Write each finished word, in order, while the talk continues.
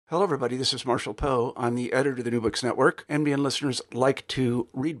Hello, everybody. This is Marshall Poe. I'm the editor of the New Books Network. NBN listeners like to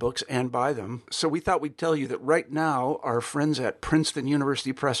read books and buy them. So we thought we'd tell you that right now, our friends at Princeton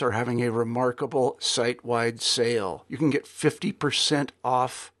University Press are having a remarkable site-wide sale. You can get 50%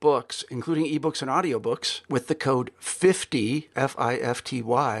 off books, including ebooks and audiobooks, with the code 50,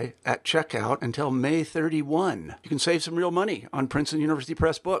 F-I-F-T-Y, at checkout until May 31. You can save some real money on Princeton University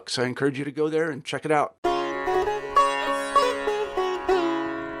Press books. I encourage you to go there and check it out.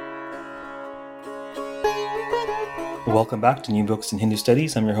 Welcome back to New Books in Hindu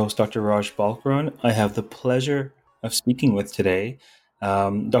Studies. I'm your host, Dr. Raj Balkaran. I have the pleasure of speaking with today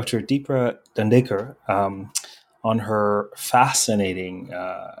Dr. Deepra Dandekar on her fascinating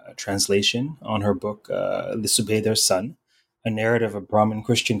translation on her book, The Subedar's Son, a narrative of Brahmin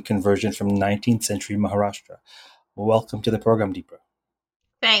Christian conversion from 19th century Maharashtra. Welcome to the program, Deepra.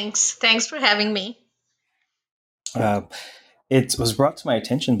 Thanks. Thanks for having me. It was brought to my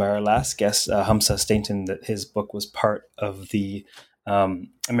attention by our last guest, Hamza Stainton, that his book was part of the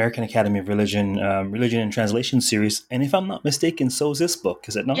American Academy of Religion and Translation series. And if I'm not mistaken, so is this book,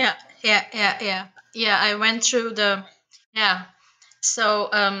 is it not? Yeah, I went through So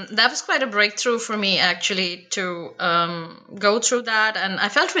that was quite a breakthrough for me, actually, to go through that. And I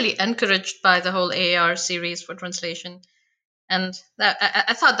felt really encouraged by the whole AAR series for translation. And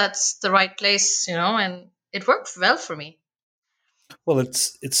I thought that's the right place, and it worked well for me. Well,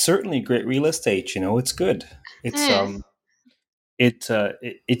 it's certainly great real estate. It's good. It's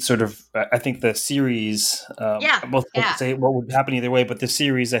it sort of, I think the series. Say what would happen either way, but the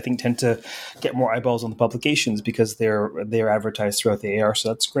series I think tend to get more eyeballs on the publications because they're advertised throughout the AR. So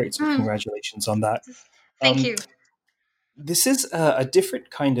that's great. So congratulations on that. Thank you. This is a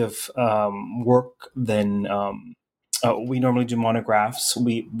different kind of work than we normally do monographs.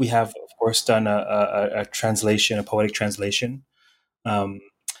 We have, of course, done a translation, a poetic translation.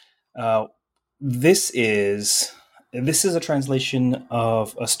 This is a translation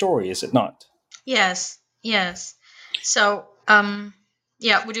of a story, is it not? Yes. So,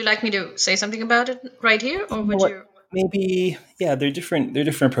 would you like me to say something about it right here, or would you? Maybe, yeah, they're different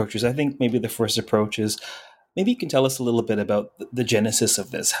approaches. I think maybe the first approach is, maybe you can tell us a little bit about the genesis of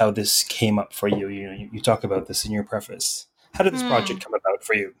this, how this came up for you. You talk about this in your preface. How did this project come about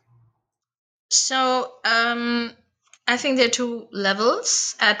for you? So, I think there are two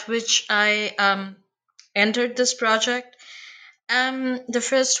levels at which I entered this project. The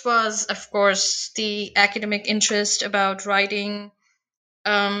first was, of course, the academic interest about writing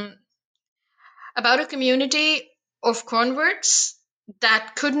about a community of converts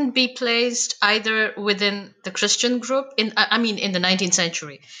that couldn't be placed either within the Christian group in the 19th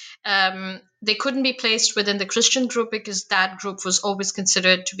century. They couldn't be placed within the Christian group because that group was always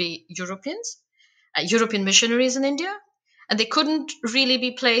considered to be Europeans, European missionaries in India. And they couldn't really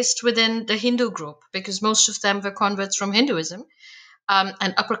be placed within the Hindu group because most of them were converts from Hinduism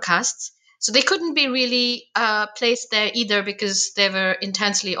and upper castes. So they couldn't be really placed there either because they were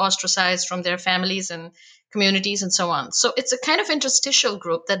intensely ostracized from their families and communities and so on. So it's a kind of interstitial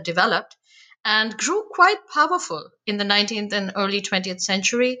group that developed and grew quite powerful in the 19th and early 20th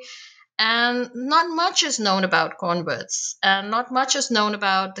century. And not much is known about converts, and not much is known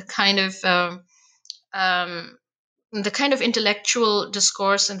about the kind of intellectual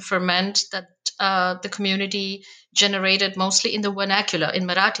discourse and ferment that the community generated mostly in the vernacular in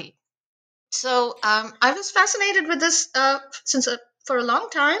Marathi. So I was fascinated with this for a long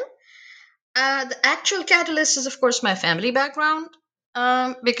time. The actual catalyst is, of course, my family background,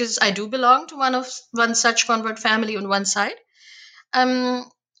 because I do belong to one such convert family on one side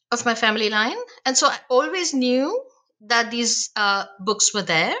of my family line, and so I always knew that these books were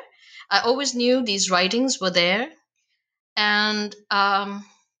there. I always knew these writings were there, and I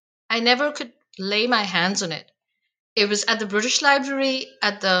never could lay my hands on it. It was at the British Library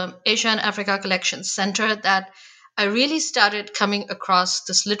at the Asia and Africa Collections Center that I really started coming across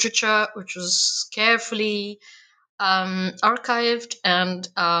this literature, which was carefully archived, and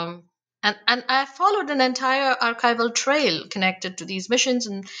I followed an entire archival trail connected to these missions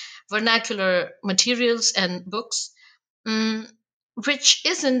and vernacular materials and books, which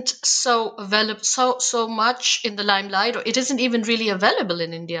isn't so available so much in the limelight, or it isn't even really available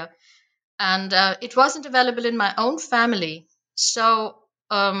in India. And it wasn't available in my own family. So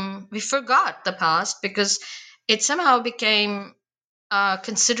we forgot the past because it somehow became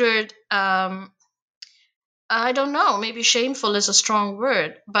considered, I don't know, maybe shameful is a strong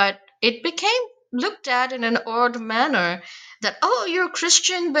word, but it became looked at in an odd manner that, oh, you're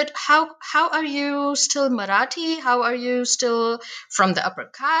Christian, but how are you still Marathi? How are you still from the upper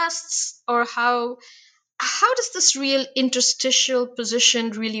castes? Or how how does this real interstitial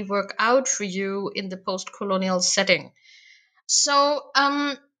position really work out for you in the post-colonial setting? So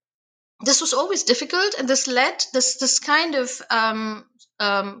this was always difficult, and this kind of a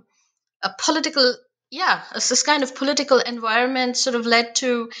political this kind of political environment sort of led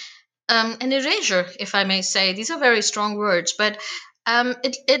to an erasure, if I may say. These are very strong words, but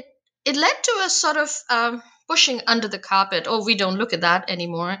it led to a sort of pushing under the carpet. Oh, we don't look at that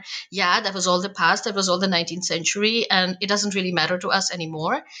anymore. Yeah, that was all the past. That was all the 19th century, and it doesn't really matter to us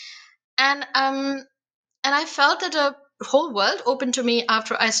anymore. And I felt that a whole world opened to me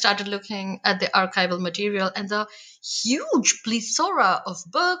after I started looking at the archival material and the huge plethora of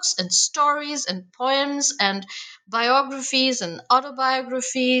books and stories and poems and biographies and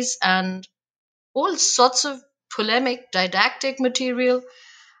autobiographies and all sorts of polemic, didactic material.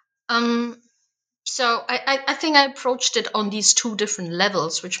 So I think I approached it on these two different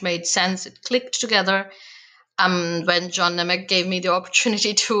levels, which made sense. It clicked together. When John Nemec gave me the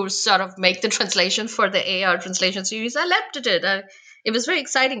opportunity to sort of make the translation for the AR translation series, I leapt at it. It was very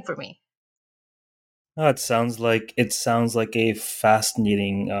exciting for me. Oh, it sounds like a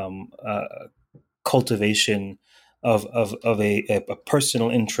fascinating cultivation of a personal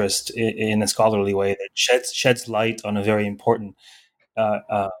interest in a scholarly way that sheds light on a very important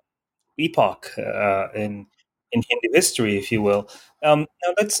epoch in Hindu history, if you will. Now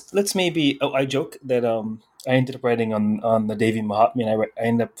let's maybe. Oh, I joke that I ended up writing on the Devi Mahatmya, and I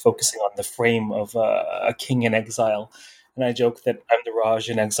ended up focusing on the frame of a king in exile, and I joke that I'm the Raj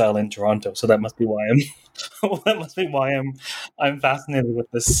in exile in Toronto. So that must be why I'm fascinated with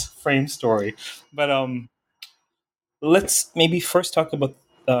this frame story. But let's maybe first talk about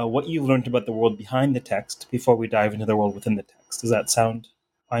what you've learned about the world behind the text before we dive into the world within the text. Does that sound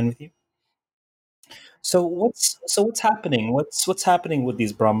fine with you? So what's happening? What's happening with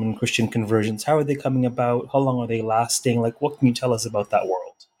these Brahmin Christian conversions? How are they coming about? How long are they lasting? Like, what can you tell us about that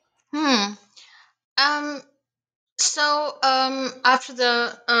world? Hmm. Um. So after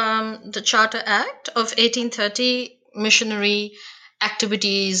the Charter Act of 1830, missionary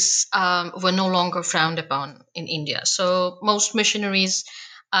activities were no longer frowned upon in India. So most missionaries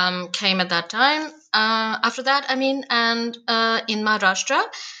came at that time. After that, I mean, and in Maharashtra,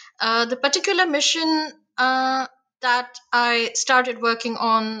 the particular mission that I started working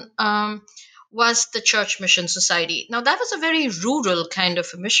on was the Church Mission Society. Now, that was a very rural kind of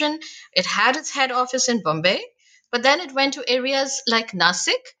a mission. It had its head office in Bombay, but then it went to areas like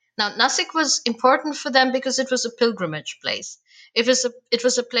Nasik. Now, Nasik was important for them because it was a pilgrimage place. It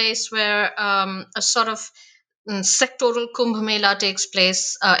was a place where a sort of sectoral Kumbh Mela takes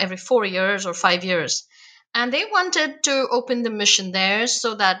place every 4 years or 5 years. And they wanted to open the mission there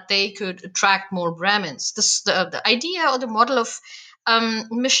so that they could attract more Brahmins. The idea or the model of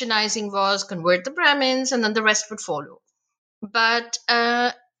missionizing was convert the Brahmins and then the rest would follow. But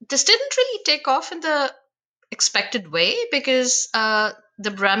this didn't really take off in the expected way because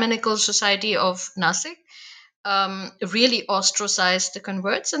the Brahminical society of Nasik really ostracized the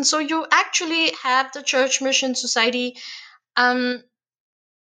converts. And so you actually have the Church Mission Society um,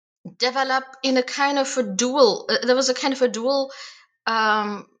 develop in a kind of a dual, there was a kind of a dual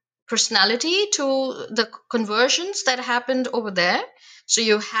um, personality to the conversions that happened over there. So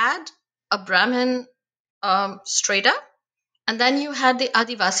you had a Brahmin strata, and then you had the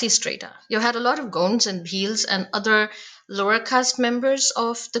Adivasi strata. You had a lot of Gonds and Bhils and other lower caste members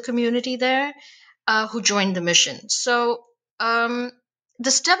of the community there who joined the mission. So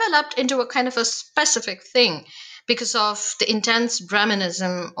this developed into a kind of a specific thing because of the intense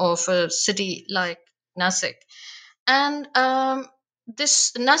Brahminism of a city like Nasik. And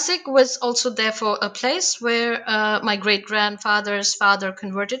this Nasik was also therefore a place where my great grandfather's father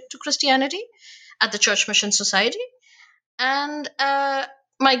converted to Christianity at the Church Mission Society. And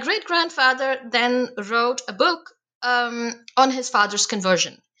my great grandfather then wrote a book on his father's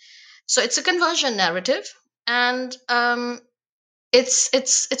conversion. So it's a conversion narrative, and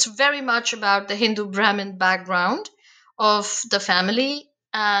it's very much about the Hindu Brahmin background of the family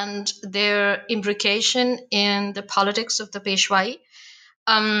and their imbrication in the politics of the Peshwai,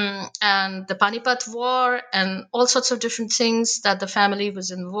 and the Panipat War and all sorts of different things that the family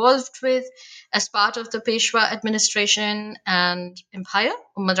was involved with as part of the Peshwa administration and empire,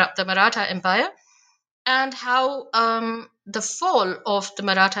 the Maratha Empire, and how the fall of the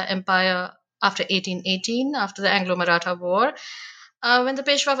Maratha Empire after 1818, after the Anglo-Maratha War, when the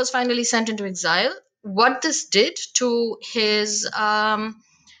Peshwa was finally sent into exile, what this did to his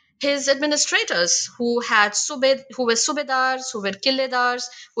administrators who were subedars, who were killedars,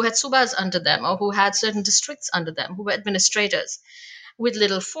 who had subas under them, or who had certain districts under them, who were administrators with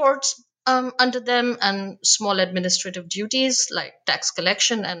little forts. under them, and small administrative duties like tax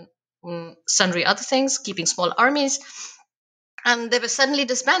collection and sundry other things, keeping small armies. And they were suddenly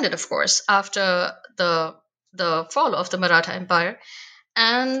disbanded, of course, after the fall of the Maratha Empire.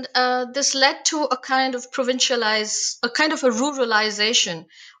 And this led to a kind of a ruralization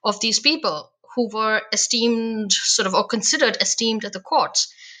of these people who were esteemed, sort of, or considered esteemed at the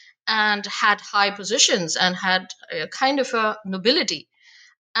courts, and had high positions and had a kind of a nobility.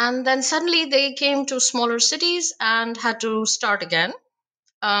 And then suddenly they came to smaller cities and had to start again.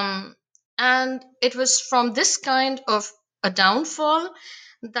 Um, and it was from this kind of a downfall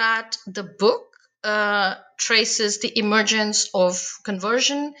that the book traces the emergence of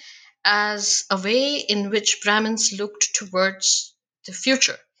conversion as a way in which Brahmins looked towards the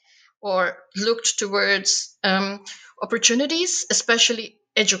future, or looked towards opportunities, especially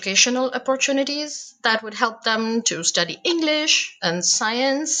educational opportunities that would help them to study English and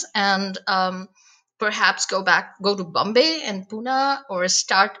science, and perhaps go to Bombay and Pune, or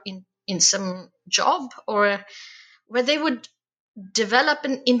start in some job, or where they would develop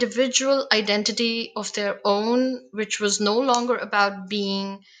an individual identity of their own, which was no longer about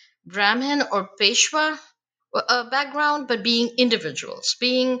being Brahmin or Peshwa background, but being individuals,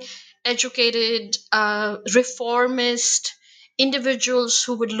 being educated, reformist individuals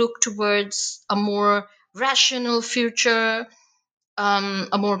who would look towards a more rational future,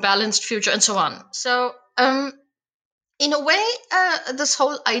 a more balanced future, and so on. So, in a way, this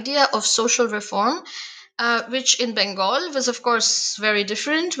whole idea of social reform, which in Bengal was, of course, very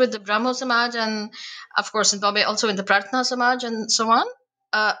different with the Brahmo Samaj, and of course in Bombay also in the Pratna Samaj and so on.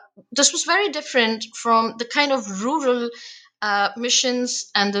 This was very different from the kind of rural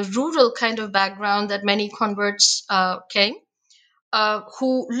missions and the rural kind of background that many converts came,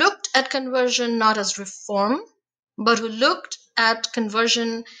 who looked at conversion not as reform, but who looked at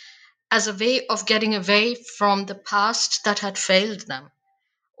conversion as a way of getting away from the past that had failed them,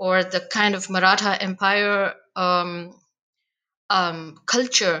 or the kind of Maratha Empire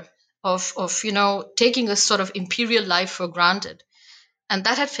culture of taking a sort of imperial life for granted, and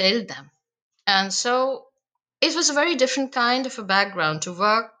that had failed them. And so it was a very different kind of a background to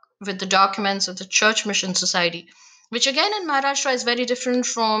work with the documents of the Church Mission Society, which again in Maharashtra is very different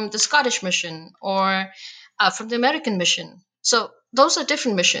from the Scottish mission, or from the American mission. So those are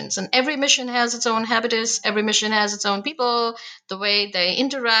different missions, and every mission has its own habitus, every mission has its own people, the way they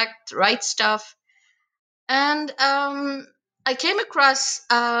interact, write stuff. And I came across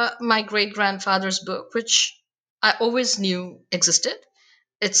my great grandfather's book, which I always knew existed.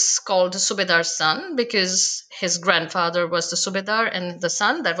 It's called The Subedar's Son, because his grandfather was the Subedar, and the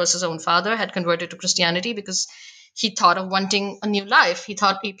son, that was his own father, had converted to Christianity because he thought of wanting a new life. He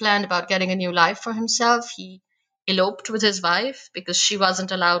planned about getting a new life for himself. He eloped with his wife because she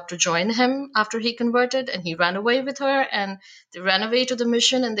wasn't allowed to join him after he converted, and he ran away with her, and they ran away to the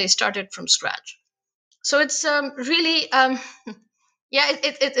mission, and they started from scratch. So it's really, yeah,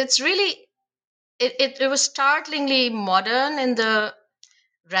 it's really, it was startlingly modern in the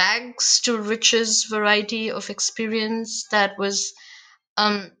rags to riches variety of experience that was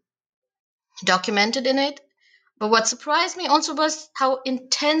um, documented in it. But what surprised me also was how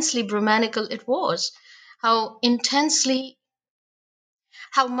intensely Brahmanical it was, how intensely,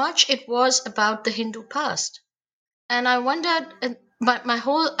 how much it was about the Hindu past. And I wondered, my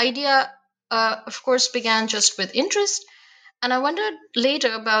whole idea, of course, began just with interest. And I wondered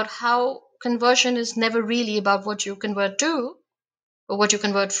later about how conversion is never really about what you convert to, or what you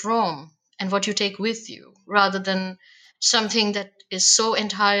convert from, and what you take with you, rather than something that is so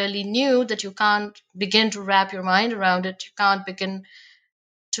entirely new that you can't begin to wrap your mind around it. You can't begin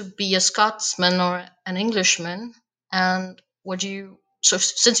to be a Scotsman or an Englishman. And so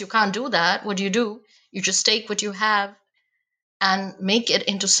since you can't do that, what do? You just take what you have and make it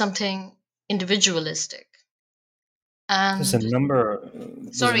into something individualistic. There's a And number. There's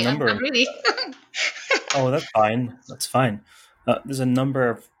a sorry, I'm number. really. Oh, that's fine. That's fine. There's a number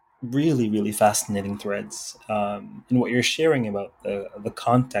of really, really fascinating threads in what you're sharing about the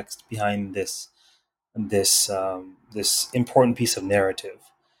context behind this important piece of narrative.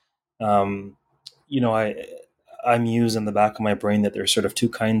 Um, I muse in the back of my brain that there's sort of two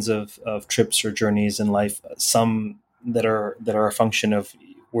kinds of trips or journeys in life. Some that are a function of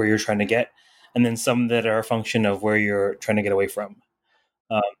where you're trying to get, and then some that are a function of where you're trying to get away from.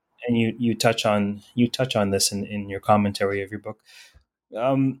 Um, and you touch on this in your commentary of your book.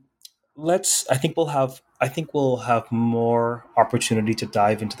 Um, let's. I think we'll have more opportunity to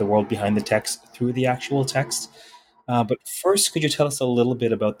dive into the world behind the text through the actual text. But first, could you tell us a little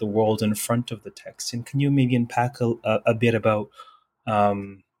bit about the world in front of the text, and can you maybe unpack a bit about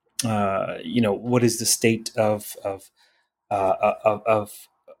um, what is the state of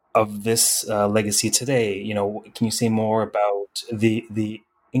this legacy today? Can you say more about the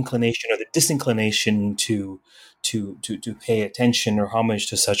inclination or the disinclination to pay attention or homage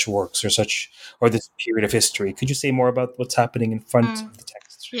to such works or this period of history? Could you say more about what's happening in front of the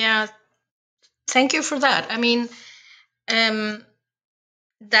text? Yeah, thank you for that. I mean,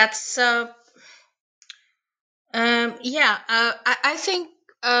 that's I think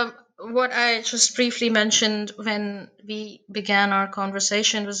what I just briefly mentioned when we began our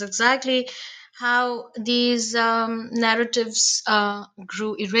conversation was exactly how these narratives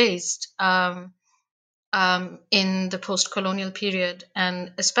grew erased in the post-colonial period,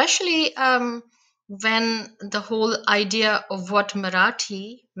 and especially when the whole idea of what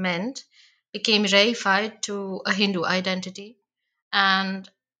Marathi meant became reified to a Hindu identity. And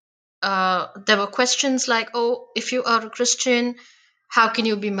there were questions like, oh, if you are a Christian, how can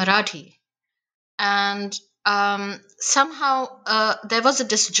you be Marathi? And somehow there was a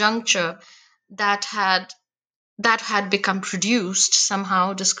disjuncture that had become produced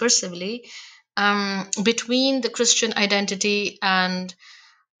somehow discursively between the Christian identity and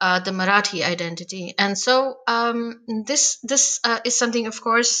the Marathi identity. And so this is something, of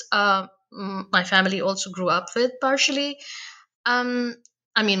course, my family also grew up with partially. I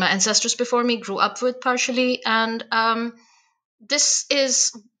mean, my ancestors before me grew up with partially, and this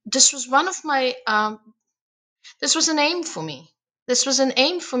was one of my this was an aim for me. This was an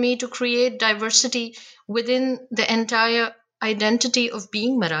aim for me to create diversity within the entire identity of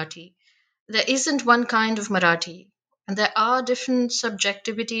being Marathi. There isn't one kind of Marathi, and there are different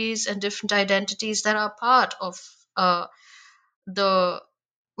subjectivities and different identities that are part of the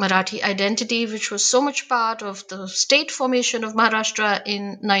Marathi identity, which was so much part of the state formation of Maharashtra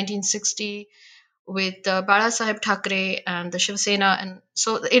in 1960 with Bala Sahib Thackeray and the Shiv Sena. And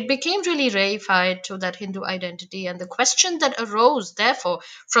so it became really reified to that Hindu identity. And the question that arose, therefore,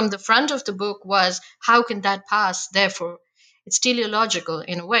 from the front of the book was, how can that pass? Therefore, it's teleological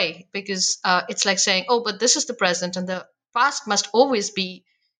in a way, because it's like saying, oh, but this is the present, and the past must always be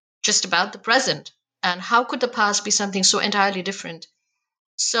just about the present. And how could the past be something so entirely different?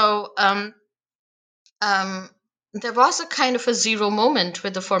 So there was a kind of a zero moment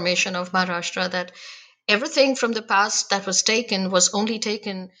with the formation of Maharashtra, that everything from the past that was taken was only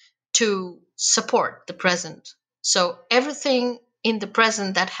taken to support the present. So everything in the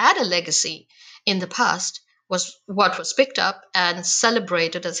present that had a legacy in the past was what was picked up and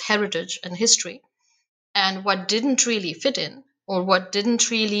celebrated as heritage and history. And what didn't really fit in, or what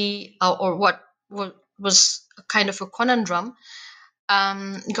didn't really, or what was a kind of a conundrum,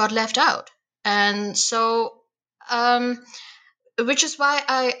 got left out. And so, which is why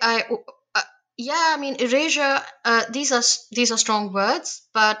I mean, erasure. These are strong words,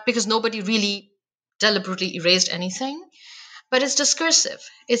 but because nobody really deliberately erased anything, but it's discursive.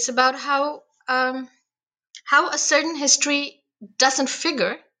 It's about how a certain history doesn't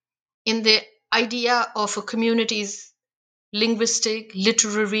figure in the idea of a community's linguistic,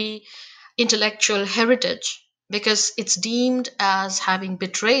 literary, intellectual heritage, because it's deemed as having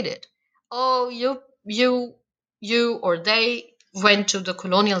betrayed it. Oh, you or they went to the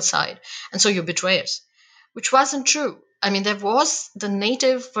colonial side, and so you're betrayers, which wasn't true. I mean, there was the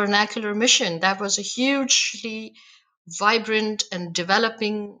native vernacular mission. That was a hugely vibrant and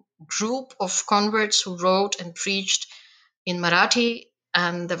developing group of converts who wrote and preached in Marathi.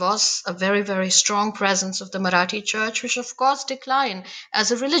 And there was a very, very strong presence of the Marathi church, which of course declined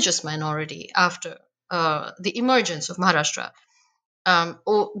as a religious minority after the emergence of Maharashtra.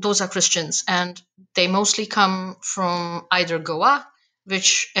 Those are Christians, and they mostly come from either Goa,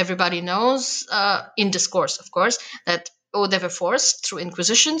 which everybody knows in discourse, of course, that they were forced through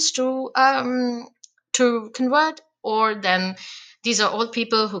inquisitions to convert, or then these are all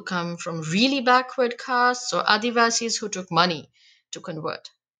people who come from really backward castes or Adivasis who took money to convert.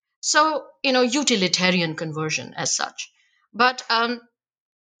 So, utilitarian conversion as such. But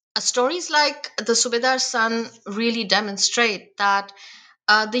stories like the Subedar's Son really demonstrate that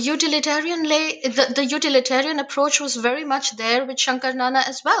the utilitarian approach was very much there with Shankar Nana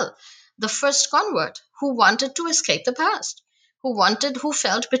as well, the first convert who wanted to escape the past, who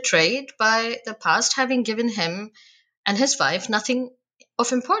felt betrayed by the past having given him and his wife nothing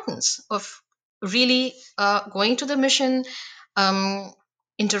of importance, of really going to the mission, um,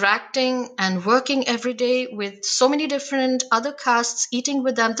 interacting and working every day with so many different other castes, eating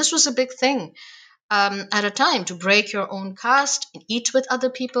with them. This was a big thing at a time, to break your own caste, eat with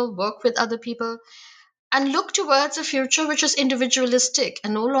other people, work with other people. and look towards a future which is individualistic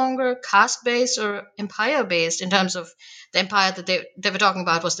and no longer caste based or empire based, in terms of the empire that they were talking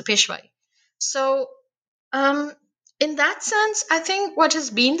about was the Peshwai. So, um, in that sense, I think what has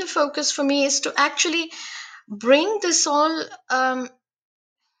been the focus for me is to actually bring this all um,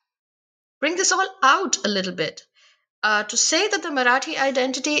 bring this all out a little bit. To say that the Marathi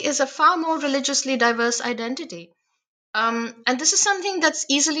identity is a far more religiously diverse identity. And this is something that's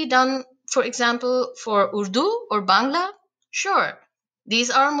easily done, for example, for Urdu or Bangla. Sure, these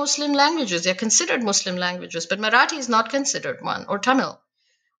are Muslim languages, they're considered Muslim languages, but Marathi is not considered one, or Tamil,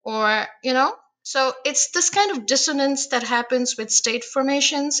 or, so it's this kind of dissonance that happens with state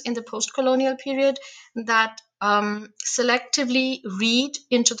formations in the post colonial period that selectively read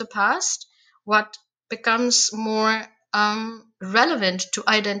into the past what becomes more relevant to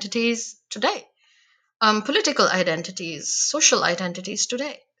identities today, political identities, social identities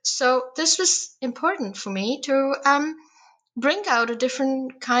today. So this was important for me to bring out a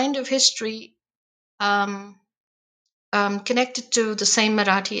different kind of history um, connected to the same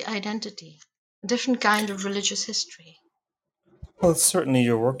Marathi identity, a different kind of religious history. Well, certainly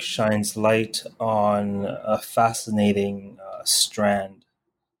your work shines light on a fascinating strand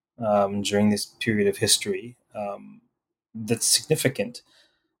during this period of history that's significant.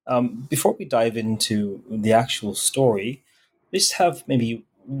 Before we dive into the actual story, I just have maybe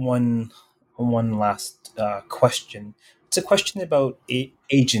one last question. It's a question about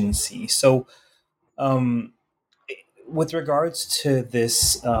agency. So, um, with regards to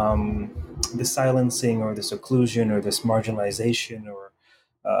this, the silencing or this occlusion or this marginalization, or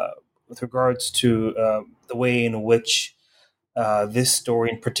with regards to the way in which this story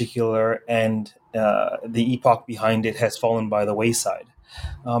in particular and the epoch behind it has fallen by the wayside.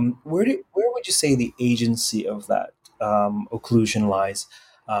 Where would you say the agency of that occlusion lies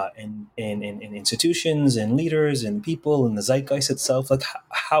in institutions and leaders and people and the zeitgeist itself? Like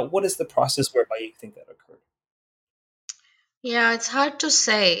how what is the process whereby you think that occurred? Yeah, it's hard to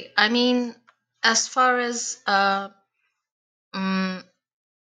say. I mean, as far as um,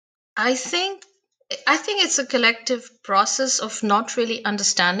 I think, it's a collective process of not really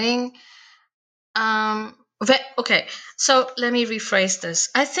understanding. Okay, so let me rephrase this.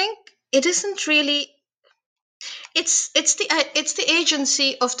 I think it isn't really. It's the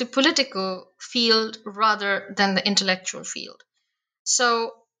agency of the political field rather than the intellectual field.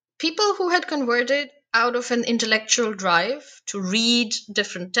 So people who had converted out of an intellectual drive to read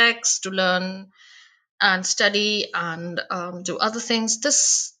different texts, to learn and study and do other things,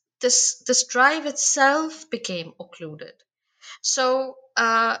 this drive itself became occluded. So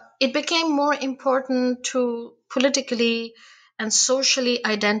it became more important to politically and socially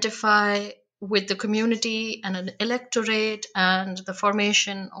identify with the community and an electorate and the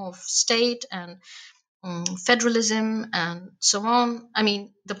formation of state and federalism and so on. I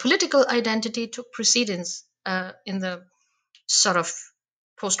mean, the political identity took precedence in the sort of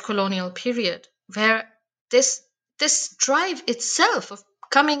post-colonial period, where this this drive itself of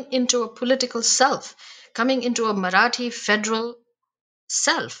coming into a political self, coming into a Marathi federal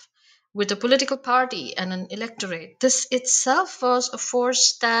self with a political party and an electorate, this itself was a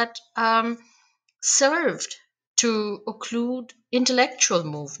force that served to occlude intellectual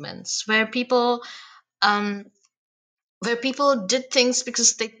movements um, where people did things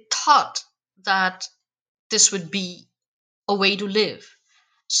because they thought that this would be a way to live.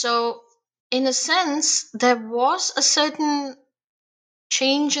 So, in a sense, there was a certain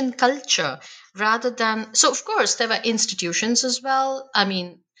change in culture rather than. So, of course, there were institutions as well. I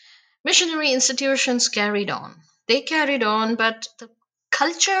mean, missionary institutions carried on. They carried on, but the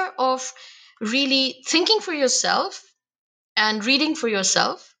culture of really thinking for yourself and reading for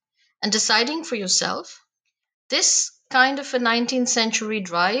yourself and deciding for yourself, this kind of a 19th century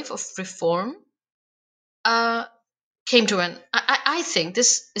drive of reform uh, came to an. I think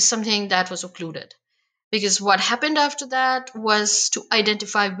this is something that was occluded, because what happened after that was to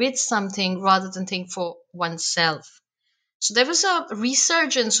identify with something rather than think for oneself. So there was a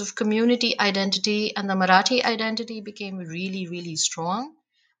resurgence of community identity, and the Marathi identity became really, really strong.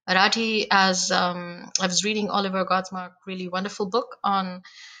 Marathi, as I was reading Oliver Gottmark, really wonderful book on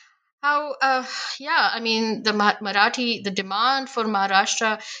how, yeah, I mean, the Marathi, the demand for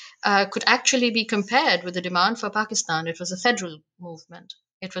Maharashtra could actually be compared with the demand for Pakistan. It was a federal movement.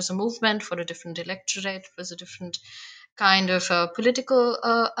 It was a movement for a different electorate. It was a different kind of political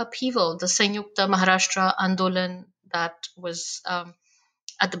upheaval. The Sanyukta Maharashtra Andolan that was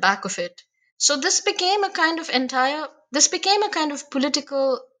at the back of it. So this became a kind of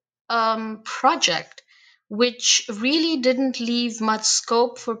political project which really didn't leave much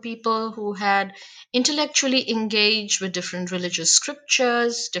scope for people who had intellectually engaged with different religious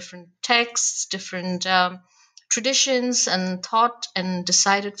scriptures, different texts, different traditions, and thought and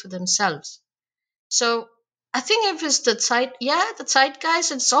decided for themselves. So I think it was the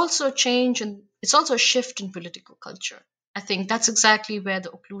zeitgeist. It's also a change and it's also a shift in political culture. I think that's exactly where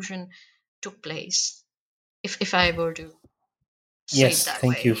the occlusion took place, if I were to say it Yes, that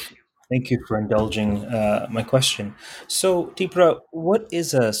way. thank you for indulging my question. So, Deepra, what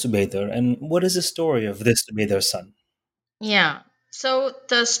is a Subedar, and what is the story of this Subedar's son? Yeah. So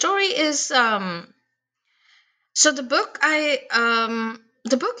the story is so the book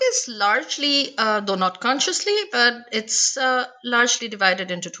is largely though not consciously, but it's largely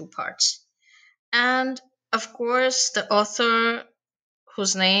divided into two parts. And of course, the author,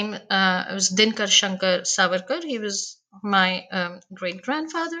 whose name was Dinkar Shankar Savarkar, he was my great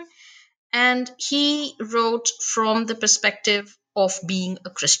grandfather, and he wrote from the perspective of being a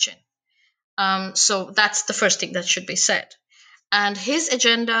Christian. So that's the first thing that should be said. And his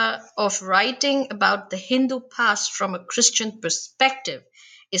agenda of writing about the Hindu past from a Christian perspective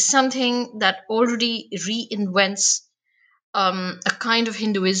is something that already reinvents a kind of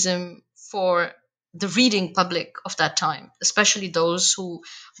Hinduism for the reading public of that time, especially those who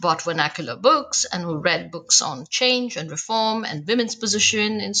bought vernacular books and who read books on change and reform and women's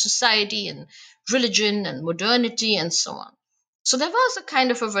position in society and religion and modernity and so on. So there was a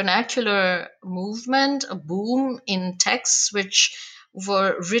kind of a vernacular movement, a boom in texts which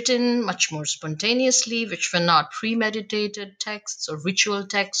were written much more spontaneously, which were not premeditated texts or ritual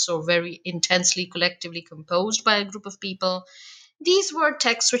texts or very intensely collectively composed by a group of people. These were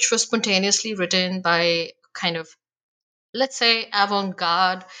texts which were spontaneously written by kind of, let's say, avant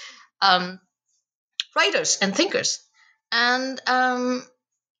garde um, writers and thinkers. And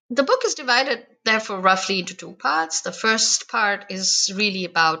the book is divided, therefore, roughly into two parts. The first part is really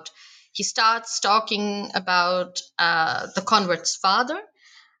about, he starts talking about the convert's father.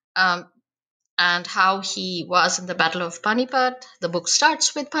 Um, and how he was in the Battle of Panipat. The book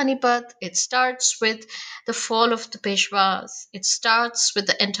starts with Panipat. It starts with the fall of the Peshwas. It starts with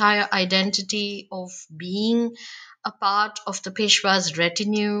the entire identity of being a part of the Peshwa's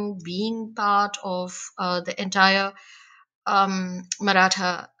retinue, being part of the entire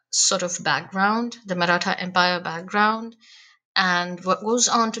Maratha sort of background, the Maratha Empire background, and what goes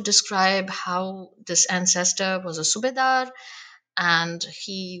on to describe how this ancestor was a Subedar and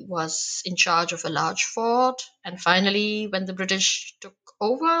he was in charge of a large fort. And finally, when the British took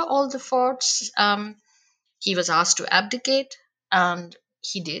over all the forts, he was asked to abdicate, and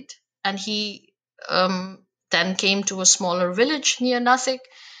he did. And he then came to a smaller village near Nasik,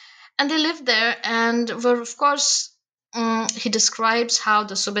 and they lived there and were, of course, he describes how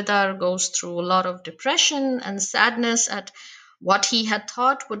the Subedar goes through a lot of depression and sadness at what he had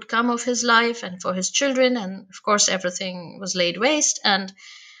thought would come of his life and for his children. And of course, everything was laid waste, and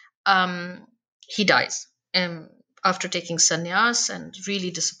um, he dies after taking sannyas and really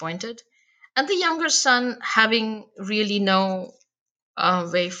disappointed. And the younger son, having really no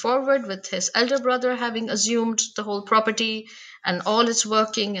way forward, with his elder brother having assumed the whole property and all its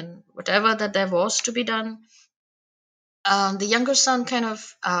working and whatever that there was to be done, the younger son kind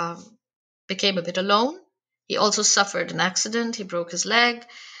of became a bit alone. He also suffered an accident, he broke his leg.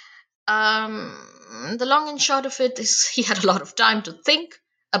 The long and short of it is he had a lot of time to think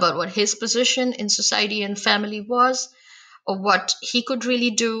about what his position in society and family was, or what he could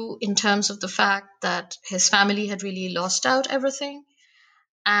really do in terms of the fact that his family had really lost out everything,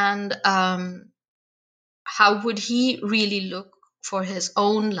 and how would he really look for his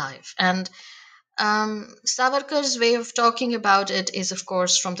own life. And Savarkar's way of talking about it is, of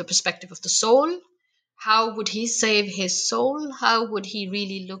course, from the perspective of the soul. How would he save his soul? How would he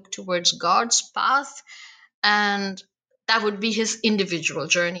really look towards God's path? And that would be his individual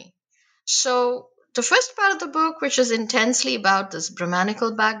journey. So, the first part of the book, which is intensely about this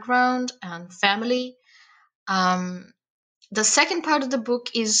Brahmanical background and family, um, the second part of the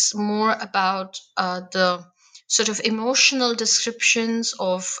book is more about the sort of emotional descriptions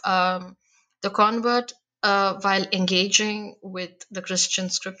of the convert while engaging with the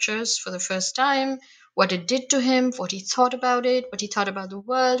Christian scriptures for the first time, what it did to him, what he thought about it, what he thought about the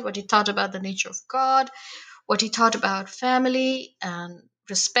world, what he thought about the nature of God, what he thought about family and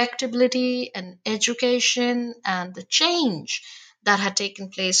respectability and education and the change that had taken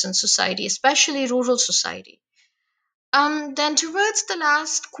place in society, especially rural society. Then towards the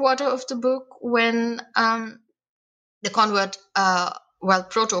last quarter of the book, when the convert,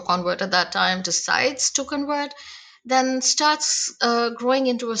 proto-convert at that time, decides to convert, then starts growing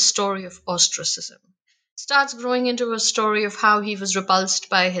into a story of ostracism. starts growing into a story of how he was repulsed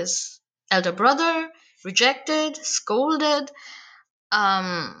by his elder brother, rejected, scolded,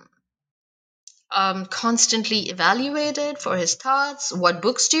 um, constantly evaluated for his thoughts. What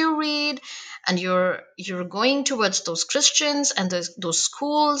books do you read? And you're going towards those Christians and those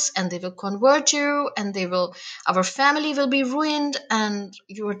schools, and they will convert you, and our family will be ruined, and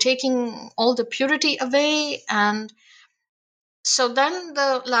you are taking all the purity away. And so then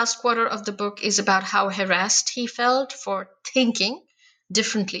the last quarter of the book is about how harassed he felt for thinking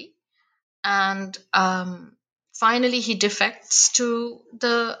differently. And finally, he defects to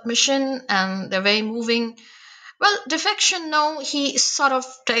the mission, and they're very moving. Well, defection, no, he sort of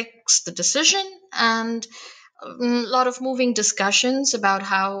takes the decision, and a lot of moving discussions about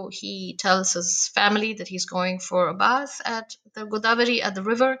how he tells his family that he's going for a bath at the Godavari, at the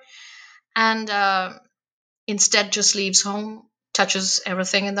river, and instead just leaves home, touches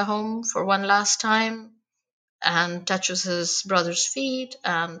everything in the home for one last time, and touches his brother's feet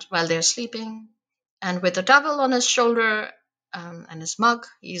and while they're sleeping, and with a towel on his shoulder and his mug,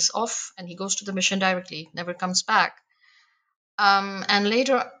 he's off and he goes to the mission directly, never comes back. And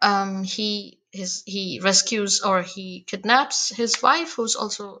later he rescues, or he kidnaps his wife, who's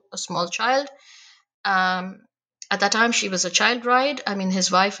also a small child. At that time she was a child bride. I mean,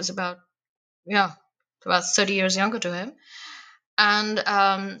 his wife was about 30 years younger to him. And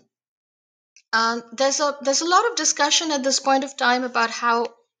there's a lot of discussion at this point of time about how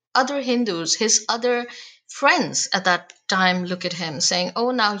other Hindus, his other friends at that time, look at him saying,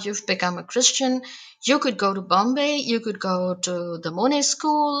 oh, now you've become a Christian. You could go to Bombay. You could go to the Monet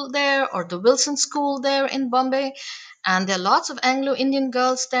school there, or the Wilson school there in Bombay. And there are lots of Anglo-Indian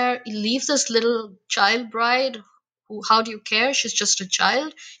girls there. You leave this little child bride. How do you care? She's just a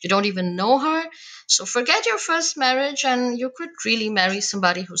child. You don't even know her. So forget your first marriage, and you could really marry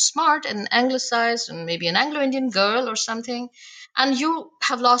somebody who's smart and anglicized, and maybe an Anglo-Indian girl or something. And you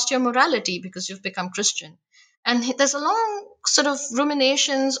have lost your morality because you've become Christian. And there's a long sort of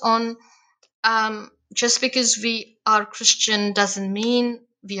ruminations on just because we are Christian doesn't mean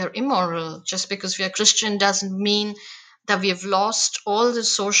we are immoral. Just because we are Christian doesn't mean that we have lost all the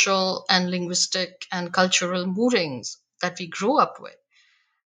social and linguistic and cultural moorings that we grew up with.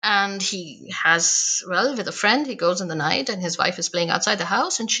 And he has, well, with a friend, he goes in the night, and his wife is playing outside the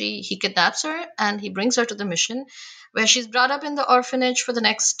house, and he kidnaps her, and he brings her to the mission, where she's brought up in the orphanage for the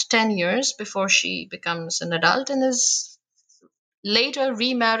next 10 years before she becomes an adult, and is later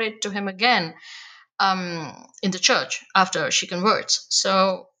remarried to him again in the church after she converts.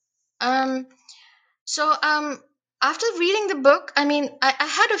 After reading the book, I mean, I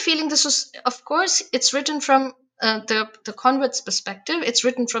had a feeling this was, of course, it's written from the convert's perspective. It's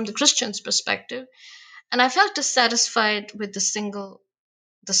written from the Christian's perspective, and I felt dissatisfied with the single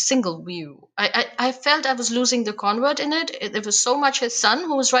view. I felt I was losing the convert in it. It was so much his son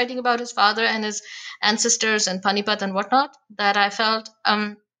who was writing about his father and his ancestors and Panipat and whatnot, that I felt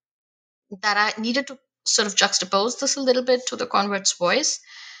that I needed to sort of juxtapose this a little bit to the convert's voice.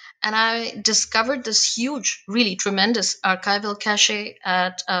 And I discovered this huge, really tremendous archival cache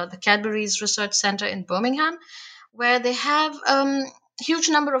at the Cadbury's Research Center in Birmingham, where they have a huge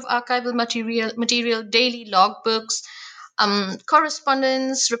number of archival material, daily logbooks,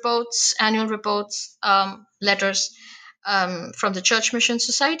 correspondence, reports, annual reports, letters from the Church Mission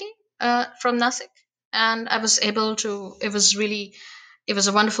Society from Nasik. And I was able to, it was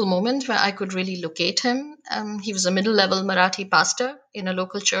a wonderful moment where I could really locate him. He was a middle-level Marathi pastor in a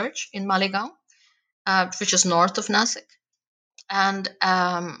local church in Malegaon, which is north of Nasik. And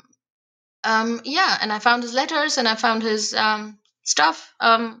and I found his letters, and I found his stuff,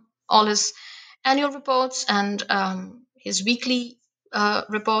 all his annual reports and his weekly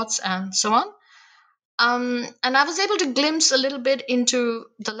reports and so on. And I was able to glimpse a little bit into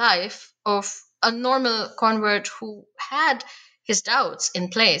the life of a normal convert who had his doubts in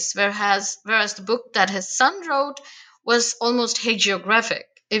place, whereas the book that his son wrote was almost hagiographic.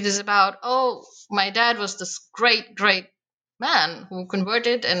 It was about, oh, my dad was this great, great man who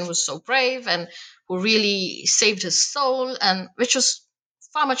converted and was so brave and who really saved his soul, and which was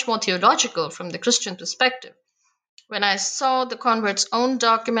far much more theological from the Christian perspective. When I saw the convert's own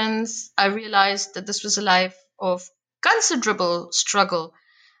documents, I realized that this was a life of considerable struggle,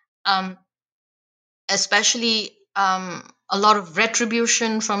 especially a lot of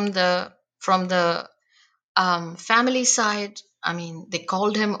retribution from the family side. I mean, they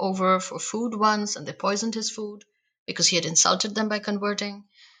called him over for food once, and they poisoned his food because he had insulted them by converting.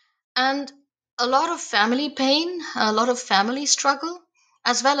 And a lot of family pain, a lot of family struggle,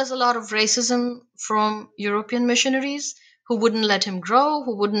 as well as a lot of racism from European missionaries who wouldn't let him grow,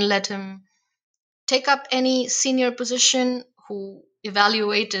 who wouldn't let him take up any senior position, who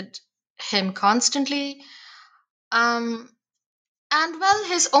evaluated him constantly. Um, and well,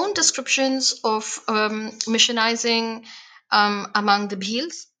 his own descriptions of missionizing among the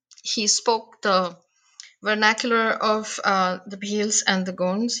Bhils. He spoke the vernacular of the Bhils and the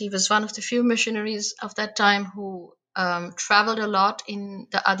Gonds. He was one of the few missionaries of that time who traveled a lot in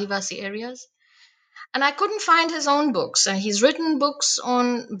the Adivasi areas. And I couldn't find his own books. And he's written books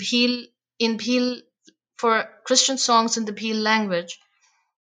on Bhil, in Bhil, for Christian songs in the Bhil language.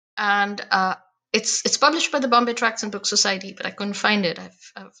 And it's published by the Bombay Tracts and Book Society, but I couldn't find it.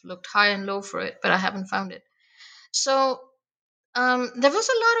 I've looked high and low for it, but I haven't found it. So there was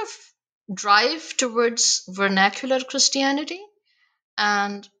a lot of drive towards vernacular Christianity,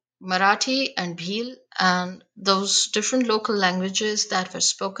 and Marathi and Bhil and those different local languages that were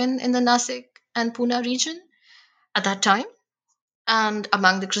spoken in the Nasik and Pune region at that time, and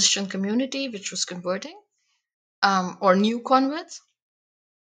among the Christian community which was converting or new converts.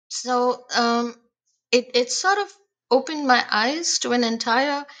 So it sort of opened my eyes to an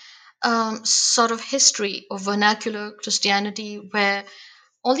entire sort of history of vernacular Christianity, where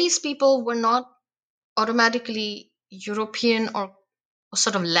all these people were not automatically European or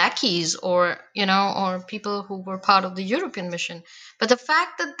sort of lackeys, or or people who were part of the European mission, but the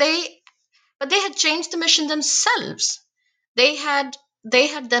fact that they had changed the mission themselves. They had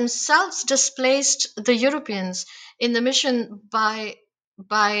themselves displaced the Europeans in the mission by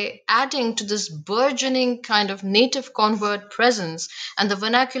adding to this burgeoning kind of native convert presence and the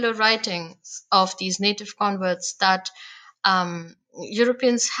vernacular writings of these native converts that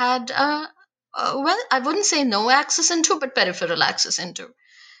Europeans had, well, I wouldn't say no access into, but peripheral access into.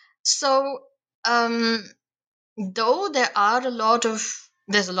 So, though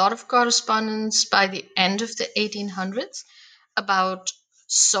there's a lot of correspondence by the end of the 1800s about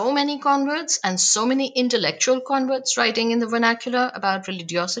so many converts and so many intellectual converts writing in the vernacular about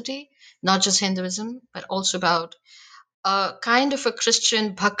religiosity, not just Hinduism, but also about a kind of a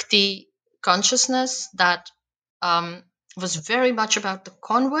Christian bhakti consciousness that was very much about the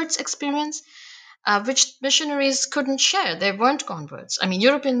converts' experience, which missionaries couldn't share. They weren't converts. I mean,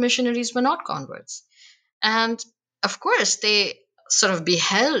 European missionaries were not converts. And of course, they sort of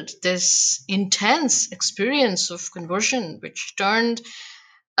beheld this intense experience of conversion, which turned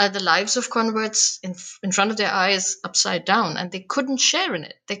the lives of converts in front of their eyes upside down, and they couldn't share in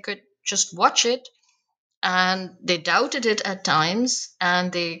it. They could just watch it, and they doubted it at times,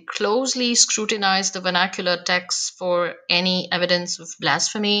 and they closely scrutinized the vernacular texts for any evidence of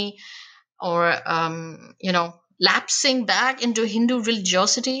blasphemy or, lapsing back into Hindu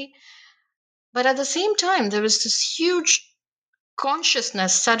religiosity. But at the same time, there was this huge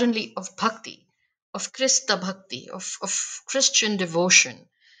consciousness suddenly of bhakti, of Krista bhakti, of Christian devotion.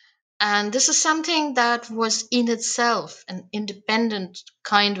 And this is something that was in itself an independent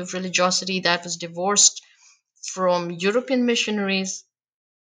kind of religiosity that was divorced from European missionaries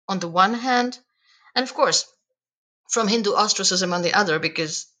on the one hand, and of course, from Hindu ostracism on the other,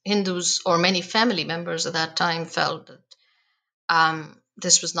 because Hindus or many family members at that time felt that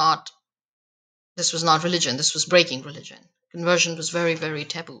this was not religion. This was breaking religion. Conversion was very, very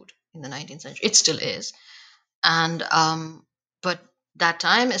tabooed in the 19th century. It still is. And but that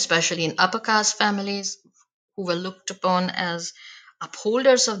time, especially in upper caste families who were looked upon as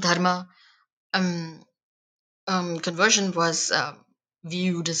upholders of dharma, conversion was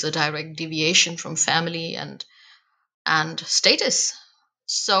viewed as a direct deviation from family and status.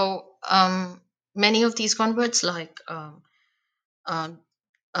 So many of these converts, like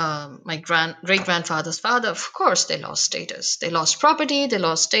my great grandfather's father, of course, they lost status. They lost property. They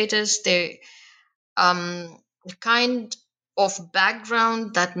lost status. The kind of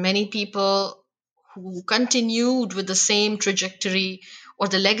background that many people who continued with the same trajectory or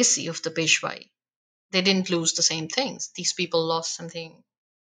the legacy of the Peshwai, they didn't lose the same things. These people lost something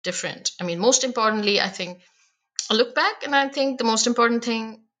different. I mean, most importantly, I think I look back and I think the most important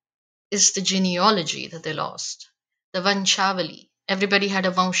thing is the genealogy that they lost, the Vanshavali. Everybody had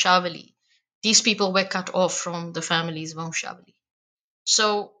a Vanshavali. These people were cut off from the family's Vanshavali.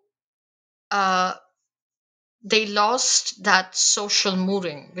 So they lost that social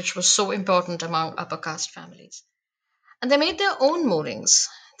mooring, which was so important among upper caste families. And they made their own moorings.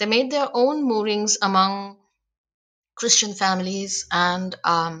 They made their own moorings among Christian families, and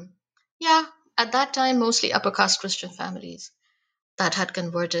at that time, mostly upper caste Christian families that had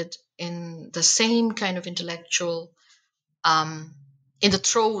converted in the same kind of intellectual, in the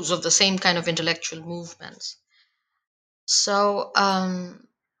throes of the same kind of intellectual movements. So Who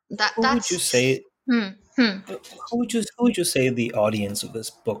would you that's. say? Hmm, hmm. Who would you say the audience of this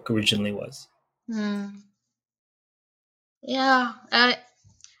book originally was? Hmm. Yeah.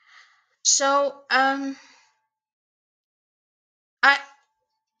 So I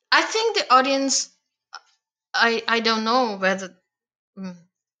I think the audience. I don't know whether. mm,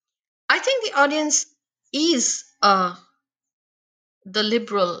 I think the audience is the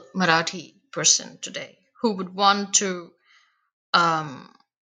liberal Marathi person today um,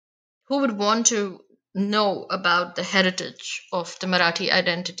 who would want to know about the heritage of the Marathi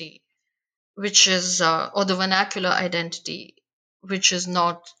identity, which is or the vernacular identity, which is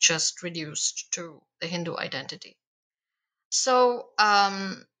not just reduced to the Hindu identity. So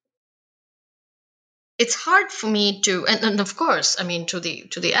it's hard for me to, and of course, I mean, to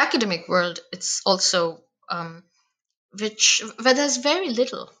the academic world, it's also which where there's very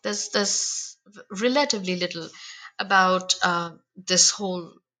little, there's relatively little about this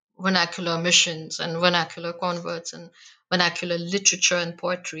whole vernacular missions and vernacular converts and vernacular literature and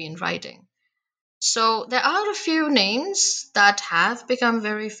poetry and writing. So there are a few names that have become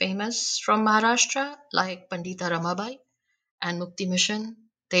very famous from Maharashtra, like Pandita Ramabai and Mukti Mission.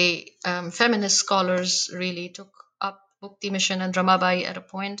 They feminist scholars really took up Mukti Mission and Ramabai at a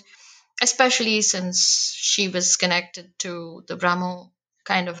point, especially since she was connected to the Brahmo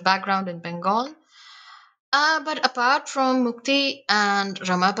kind of background in Bengal. But apart from Mukti and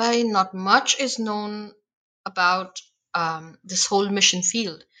Ramabai, not much is known about this whole mission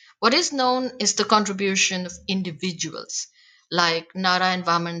field. What is known is the contribution of individuals like Narayan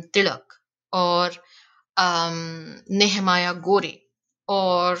Vaman Tilak or Nehemiah Gore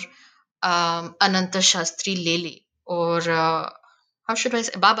or Ananta Shastri Lele or how should I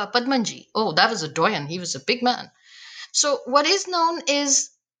say Baba Padmanji. Oh, that was a doyen. He was a big man. So what is known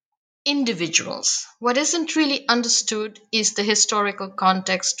is individuals. What isn't really understood is the historical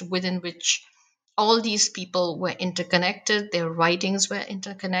context within which all these people were interconnected, their writings were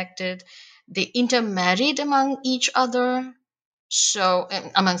interconnected, they intermarried among each other, so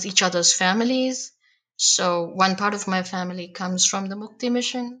amongst each other's families. So one part of my family comes from the Mukti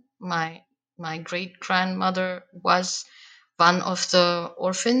mission. My great grandmother was one of the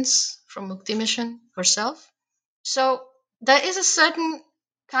orphans from Mukti mission herself. So there is a certain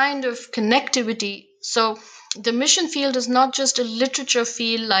kind of connectivity. So the mission field is not just a literature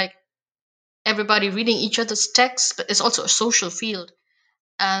field like everybody reading each other's texts, but it's also a social field.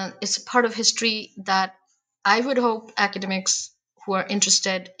 And it's a part of history that I would hope academics who are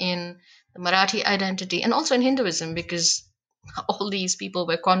interested in the Marathi identity and also in Hinduism, because all these people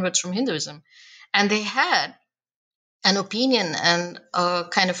were converts from Hinduism, and they had an opinion and a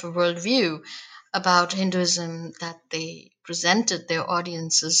kind of a worldview about Hinduism that they presented their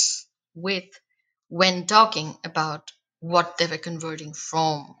audiences with when talking about what they were converting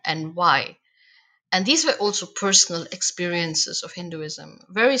from and why. And these were also personal experiences of Hinduism,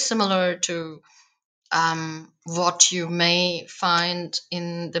 very similar to what you may find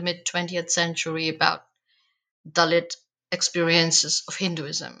in the mid 20th century about Dalit experiences of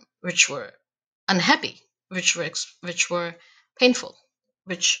Hinduism, which were unhappy, which were painful,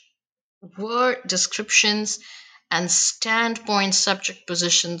 which were descriptions and standpoint subject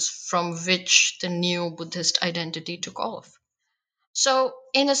positions from which the new Buddhist identity took off. So,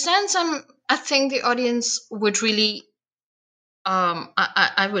 in a sense, I think the audience would really,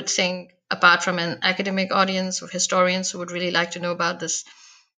 I would think, apart from an academic audience of historians who would really like to know about this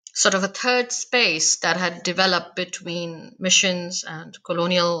sort of a third space that had developed between missions and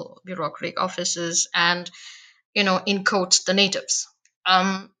colonial bureaucratic offices and, in quotes, the natives.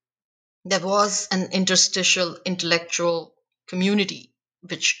 Um, there was an interstitial intellectual community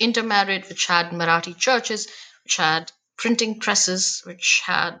which intermarried, which had Marathi churches, which had printing presses, which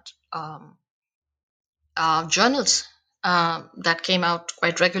had journals that came out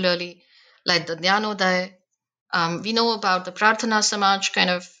quite regularly, like the Jnanoday. We know about the Prarthana Samaj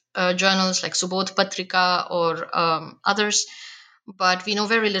kind of journals like Subodh Patrika or others, but we know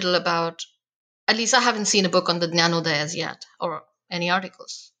very little about, at least I haven't seen a book on the Jnanoday as yet or any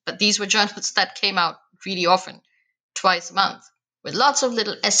articles. But these were journals that came out really often, twice a month, with lots of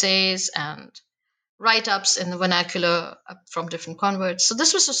little essays and write ups in the vernacular from different converts. So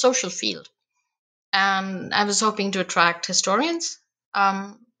this was a social field. And I was hoping to attract historians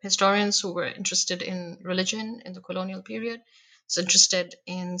who were interested in religion in the colonial period, was interested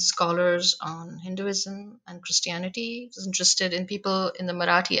in scholars on Hinduism and Christianity, was interested in people in the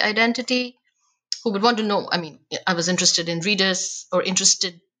Marathi identity who would want to know. I mean, I was interested in readers or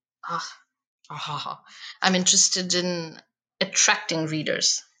interested. Ah, I'm interested in attracting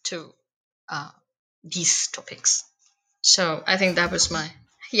readers to uh, these topics. So I think that was my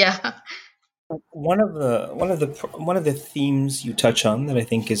yeah. One of the themes you touch on that I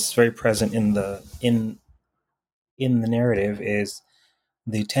think is very present in the narrative is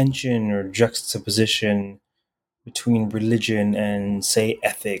the tension or juxtaposition between religion and, say,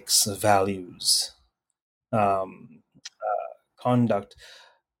 ethics, values, conduct.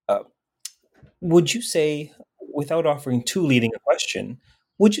 Uh, would you say, without offering too leading a question,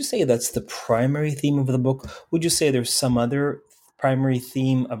 would you say that's the primary theme of the book? Would you say there's some other primary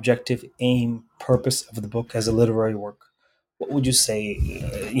theme, objective, aim, purpose of the book as a literary work? What would you say?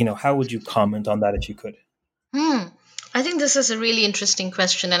 How would you comment on that if you could? Hmm. I think this is a really interesting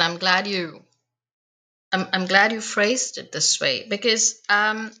question, and I'm glad you phrased it this way because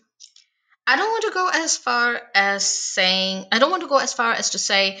I don't want to go as far as saying I don't want to go as far as to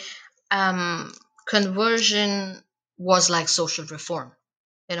say conversion was like social reform.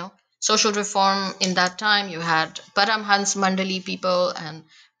 You know, social reform in that time you had Paramhans Mandali people and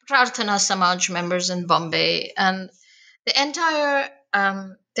Prarthana Samaj members in Bombay, and the entire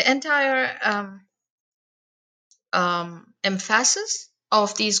emphasis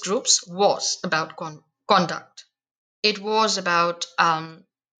of these groups was about conduct. It was about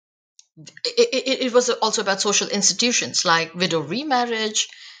it was also about social institutions like widow remarriage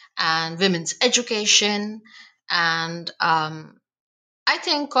and women's education. And I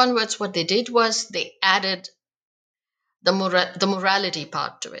think converts, what they did was they added the morality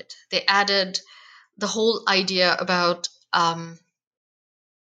part to it. They added the whole idea about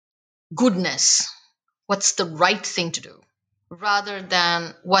goodness, what's the right thing to do, rather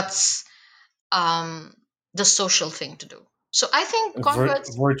than what's um, the social thing to do. So I think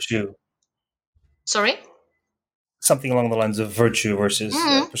converts. Virtue, Sorry. something along the lines of virtue versus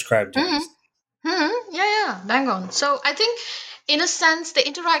Hmm. prescribed Hmm. duties. Yeah, bang on. So I think, in a sense, they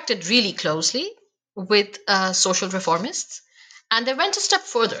interacted really closely with social reformists, and they went a step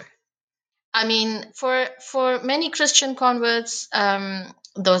further. I mean, for many Christian converts,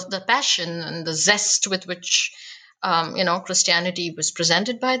 the passion and the zest with which Christianity was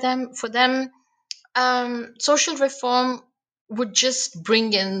presented by them, for them, social reform would just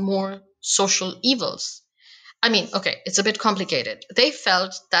bring in more social evils. I mean, okay, it's a bit complicated. They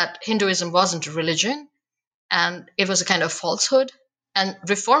felt that Hinduism wasn't a religion and it was a kind of falsehood, and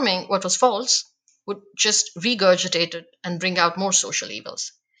reforming what was false would just regurgitate it and bring out more social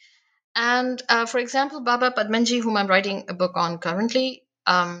evils. And for example, Baba Padmanji, whom I'm writing a book on currently,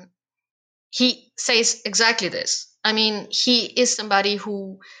 he says exactly this. I mean, he is somebody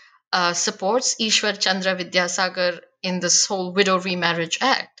who supports Ishwar Chandra Vidyasagar in this whole Widow Remarriage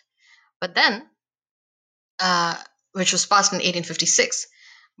Act. But then, uh, which was passed in 1856.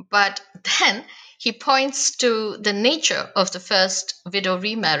 But then he points to the nature of the first widow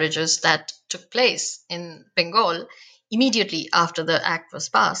remarriages that took place in Bengal immediately after the act was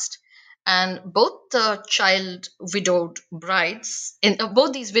passed. And both the child widowed brides, in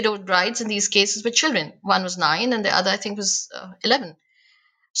both these widowed brides in these cases were children. One was 9, and the other, I think, was 11.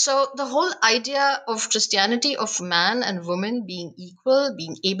 So the whole idea of Christianity, of man and woman being equal,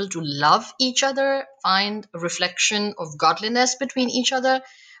 being able to love each other, find a reflection of godliness between each other,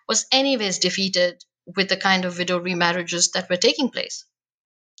 was anyways defeated with the kind of widow remarriages that were taking place.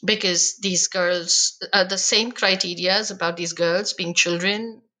 Because these girls, the same criterias about these girls being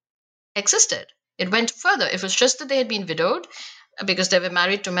children existed. It went further. It was just that they had been widowed because they were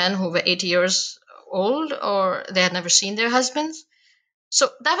married to men who were 80 years old or they had never seen their husbands. So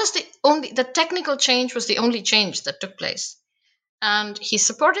that was the technical change was the only change that took place. And he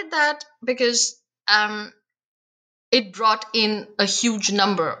supported that because it brought in a huge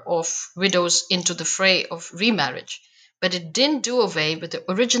number of widows into the fray of remarriage. But it didn't do away with the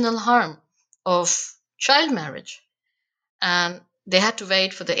original harm of child marriage. And they had to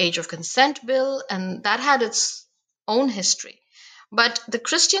wait for the age of consent bill, and that had its own history. But the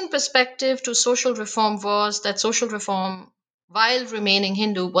Christian perspective to social reform was that social reform, while remaining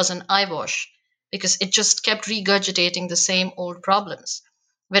Hindu, was an eyewash because it just kept regurgitating the same old problems.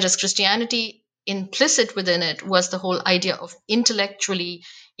 Whereas Christianity, implicit within it, was the whole idea of intellectually,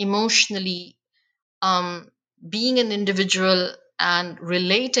 emotionally um, being an individual and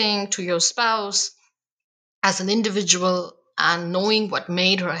relating to your spouse as an individual and knowing what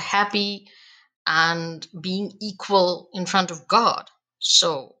made her happy and being equal in front of God.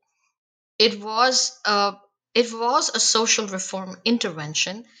 So it was a social reform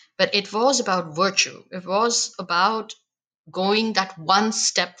intervention, but it was about virtue. It was about going that one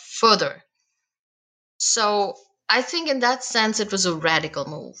step further. So I think in that sense it was a radical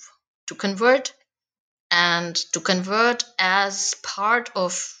move to convert, and to convert as part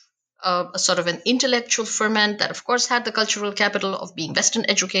of a sort of an intellectual ferment that, of course, had the cultural capital of being Western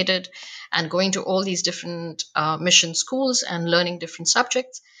educated and going to all these different mission schools and learning different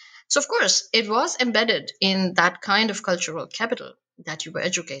subjects. So, of course, it was embedded in that kind of cultural capital that you were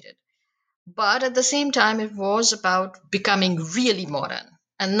educated. But at the same time, it was about becoming really modern,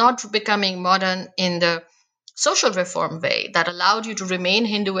 and not becoming modern in the social reform way that allowed you to remain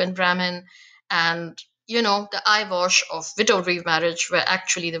Hindu and Brahmin, and the eyewash of widow remarriage, where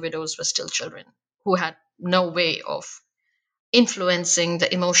actually the widows were still children who had no way of influencing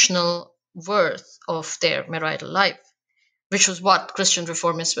the emotional worth of their marital life, which was what Christian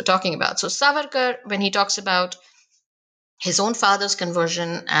reformists were talking about. So Savarkar, when he talks about his own father's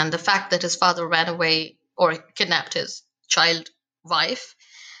conversion and the fact that his father ran away or kidnapped his child wife,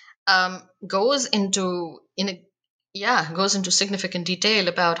 goes into significant detail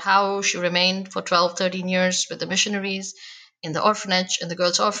about how she remained for 12, 13 years with the missionaries in the orphanage, in the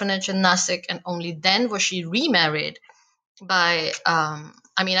girls' orphanage in Nasik, and only then was she remarried by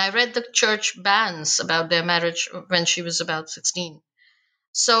I read the church bans about their marriage when she was about 16.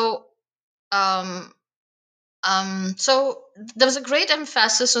 So so there was a great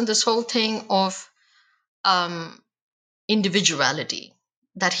emphasis on this whole thing of individuality,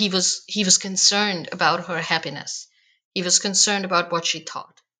 that he was concerned about her happiness. He was concerned about what she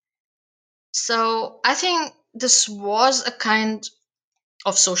thought. So I think this was a kind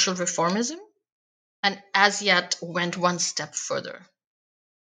of social reformism, and as yet went one step further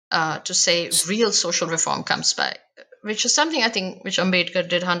to say real social reform comes by, which is something I think which Ambedkar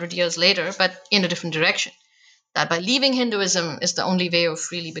did 100 years later, but in a different direction. That by leaving Hinduism is the only way of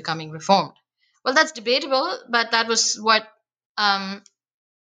really becoming reformed. Well, that's debatable, but that was what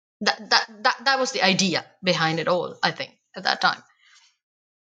that was the idea behind it all, I think, at that time.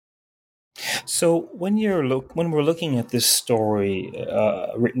 So when we're looking at this story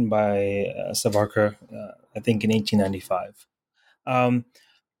written by Savarkar, I think in 1895,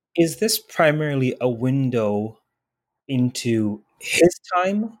 is this primarily a window into his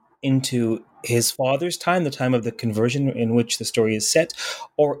time, into his father's time, the time of the conversion in which the story is set,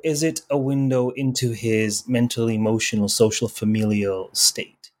 or is it a window into his mental, emotional, social, familial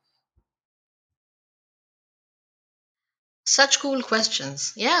state? Such cool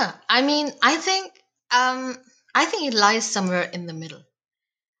questions. Yeah, I think it lies somewhere in the middle.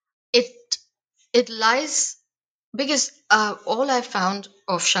 It lies because all I found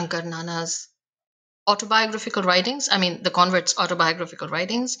of Shankar Nana's autobiographical writings, the convert's autobiographical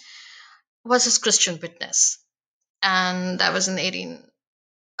writings, was his Christian witness, and that was in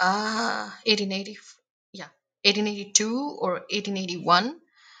 1880, yeah, 1882 or 1881.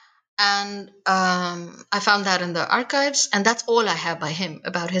 And I found that in the archives, and that's all I have by him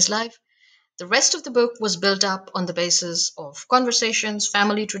about his life. The rest of the book was built up on the basis of conversations,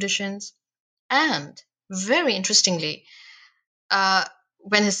 family traditions, and very interestingly,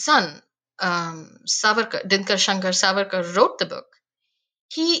 when his son, Savarkar, Dinkar Shankar Savarkar, wrote the book,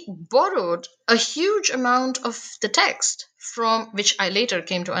 he borrowed a huge amount of the text from which I later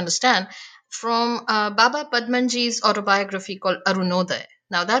came to understand from Baba Padmanji's autobiography called Arunodaya.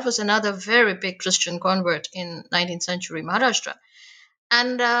 Now, that was another very big Christian convert in 19th century Maharashtra.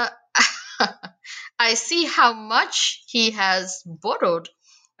 And I see how much he has borrowed.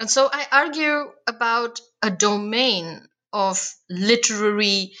 And so I argue about a domain of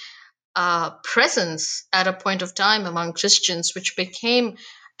literary presence at a point of time among Christians, which became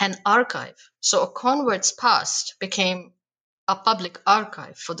an archive. So a convert's past became a public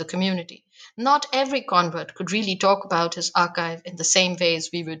archive for the community. Not every convert could really talk about his archive in the same ways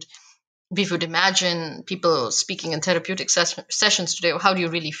we would imagine people speaking in therapeutic sessions today. How do you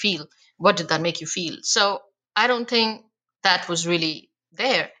really feel? What did that make you feel? So I don't think that was really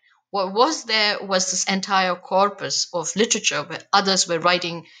there. What was there was this entire corpus of literature where others were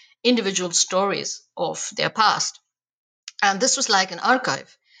writing individual stories of their past. And this was like an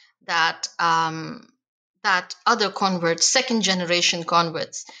archive that that other converts, second generation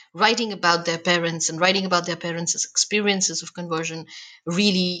converts, writing about their parents and writing about their parents' experiences of conversion,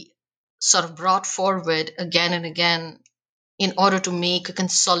 really sort of brought forward again and again in order to make a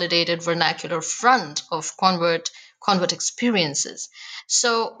consolidated vernacular front of convert experiences.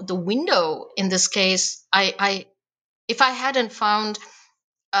 So the window in this case, I if I hadn't found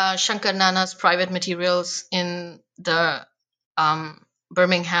Shankar Nana's private materials in the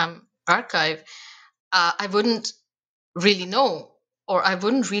Birmingham archive, I wouldn't really know, or I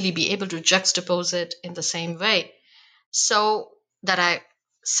wouldn't really be able to juxtapose it in the same way. So that I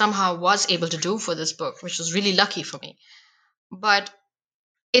somehow was able to do for this book, which was really lucky for me. But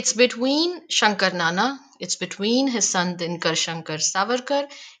it's between Shankar Nana, It's between his son Dinkar Shankar Savarkar.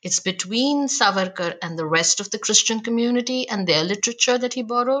 It's between Savarkar and the rest of the Christian community and their literature that he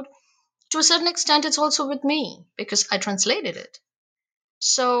borrowed. To a certain extent, it's also with me because I translated it.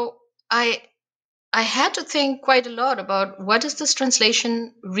 So I had to think quite a lot about what does this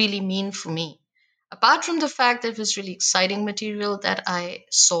translation really mean for me. Apart from the fact that it was really exciting material that I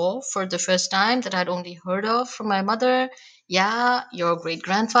saw for the first time that I'd only heard of from my mother. Yeah, your great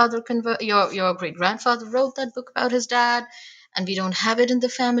grandfather your great grandfather wrote that book about his dad, and we don't have it in the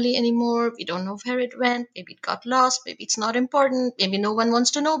family anymore. We don't know where it went. Maybe it got lost. Maybe it's not important. Maybe no one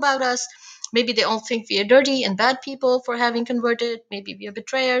wants to know about us. Maybe they all think we are dirty and bad people for having converted. Maybe we are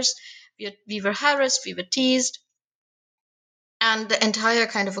betrayers. We were harassed, we were teased, and the entire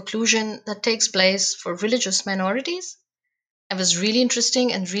kind of occlusion that takes place for religious minorities. It was really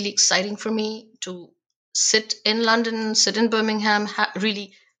interesting and really exciting for me to sit in London, sit in Birmingham,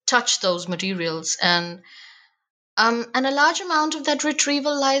 really touch those materials, and a large amount of that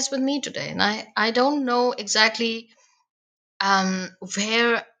retrieval lies with me today. And I don't know exactly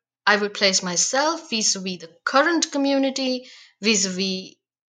where I would place myself vis-a-vis the current community, vis-a-vis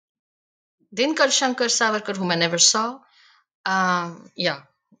Dinkar Shankar Savarkar, whom I never saw. Yeah,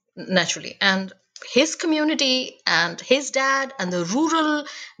 naturally. And his community and his dad and the rural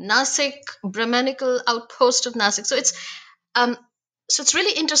Nasik Brahmanical outpost of Nasik. Um, so it's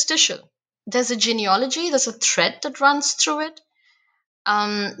really interstitial. There's a genealogy, there's a thread that runs through it.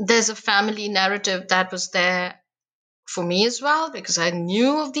 There's a family narrative that was there for me as well, because I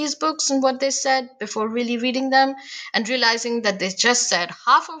knew of these books and what they said before really reading them and realizing that they just said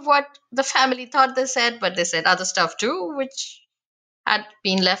half of what the family thought they said, but they said other stuff too, which had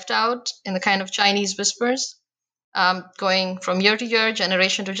been left out in the kind of Chinese whispers, going from year to year,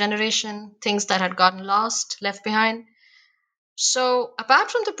 generation to generation, things that had gotten lost, left behind. So,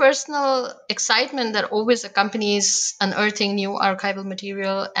 apart from the personal excitement that always accompanies unearthing new archival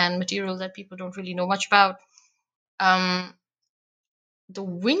material and material that people don't really know much about, um, the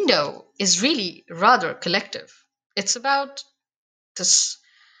window is really rather collective. It's about this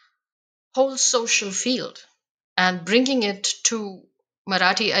whole social field and bringing it to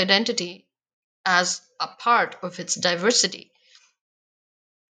Marathi identity as a part of its diversity,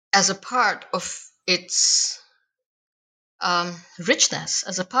 as a part of its richness,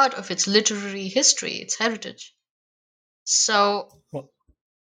 as a part of its literary history, its heritage. So, Well,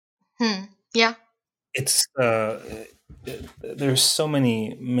 yeah. it's there's so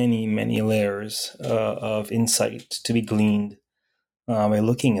many layers of insight to be gleaned by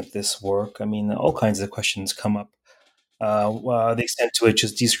looking at this work. I mean, all kinds of questions come up. The extent to which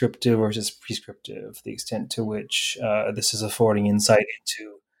is descriptive versus prescriptive, the extent to which this is affording insight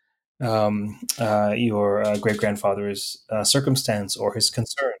into your great grandfather's circumstance or his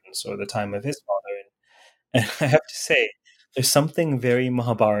concerns or the time of his father. And I have to say, there's something very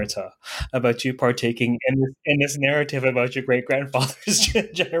Mahabharata about you partaking in this narrative about your great grandfather's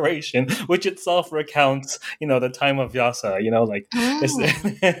generation, which itself recounts, the time of Vyasa. Like there's, Mm,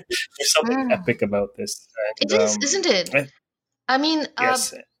 there's something mm. epic about this. It And is, isn't it? I mean,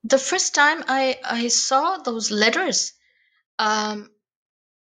 yes, the first time I saw those letters, um,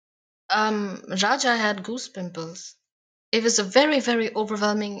 Raja had goose pimples. It was a very, very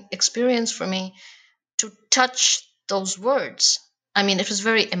overwhelming experience for me to touch those words. I mean, it was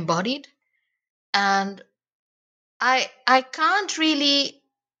very embodied, and I can't really,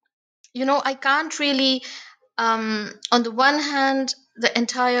 I can't really, on the one hand, the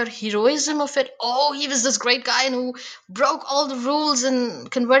entire heroism of it. Oh, he was this great guy and who broke all the rules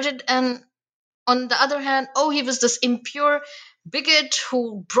and converted, and on the other hand, oh, he was this impure bigot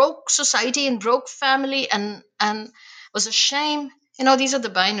who broke society and broke family and was a shame. These are the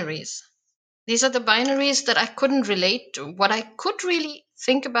binaries. These are the binaries that I couldn't relate to. What I could really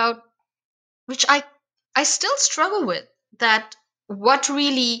think about, which I still struggle with, that what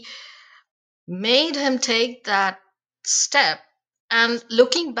really made him take that step. And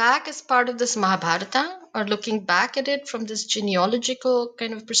looking back as part of this Mahabharata, or looking back at it from this genealogical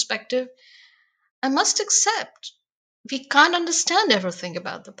kind of perspective, I must accept we can't understand everything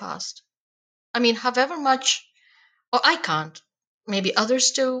about the past. I mean, however much, or I can't, maybe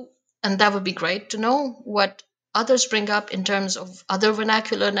others do, and that would be great to know what others bring up in terms of other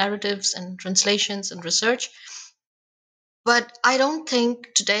vernacular narratives and translations and research. But I don't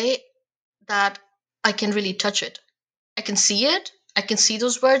think today that I can really touch it. I can see it, I can see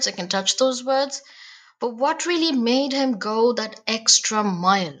those words, I can touch those words, but what really made him go that extra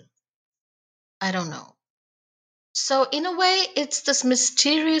mile? I don't know. So, in a way, it's this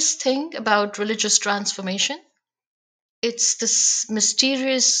mysterious thing about religious transformation. It's this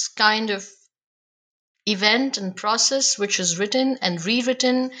mysterious kind of event and process which is written and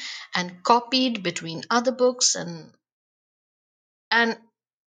rewritten and copied between other books, and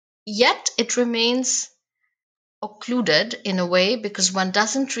yet it remains occluded in a way because one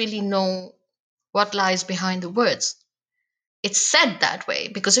doesn't really know what lies behind the words. It's said that way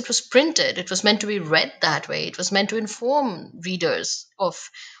because it was printed, it was meant to be read that way, it was meant to inform readers of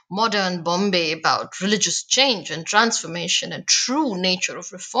modern Bombay about religious change and transformation and true nature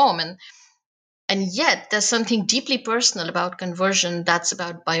of reform, and yet there's something deeply personal about conversion that's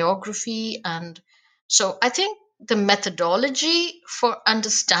about biography. And so I think the methodology for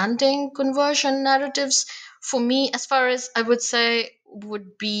understanding conversion narratives, for me, as far as I would say,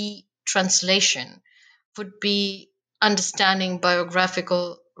 would be translation, would be understanding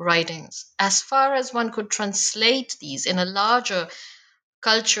biographical writings. As far as one could translate these in a larger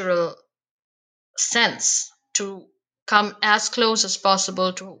cultural sense to come as close as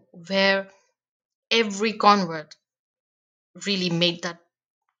possible to where every convert really made that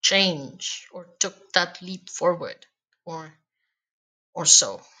change or took that leap forward, or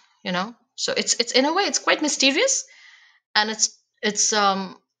so, so it's in a way it's quite mysterious, and it's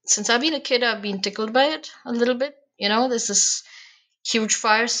since I've been a kid, I've been tickled by it a little bit. There's this huge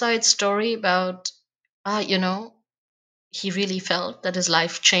fireside story about he really felt that his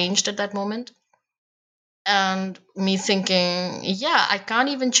life changed at that moment, and me thinking, yeah, I can't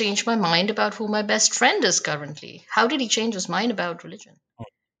even change my mind about who my best friend is currently. How did he change his mind about religion?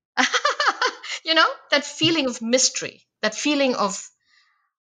 That feeling of mystery, that feeling of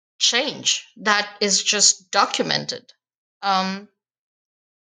change that is just documented, um,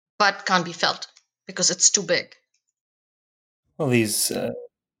 but can't be felt because it's too big. Well, these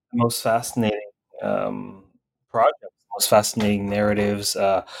most fascinating projects, most fascinating narratives,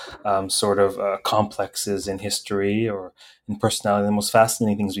 sort of complexes in history or in personality. The most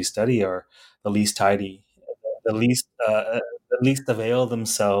fascinating things we study are the least tidy, the least avail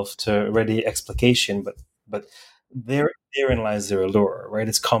themselves to ready explication. But therein lies their allure, right?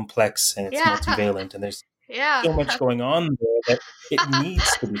 It's complex and it's Yeah. multivalent, and there's Yeah. so much going on there that it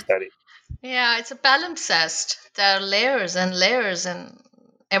needs to be studied. Yeah, it's a palimpsest. There are layers and layers, and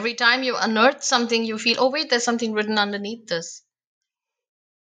every time you unearth something, you feel, oh wait, there's something written underneath this.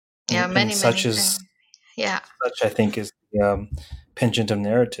 Yeah, And many things. Yeah. such I think is the penchant of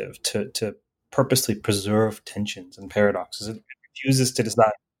narrative to purposely preserve tensions and paradoxes. It refuses to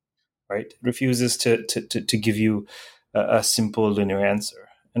design, right? It refuses to give you a simple linear answer.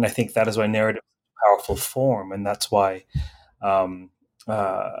 And I think that is why narrative is a powerful form, and that's why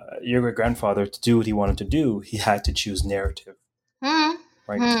your great grandfather, to do what he wanted to do, he had to choose narrative, Hmm.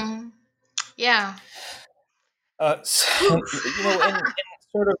 right? Yeah. So, and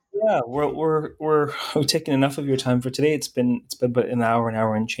sort of, yeah, we've taken enough of your time for today. It's been about an hour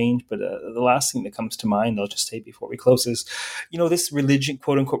and change. But the last thing that comes to mind, I'll just say before we close, is this religion,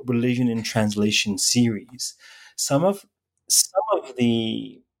 quote unquote, religion in translation series. Some of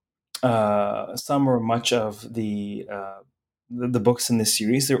the some or much of the books in this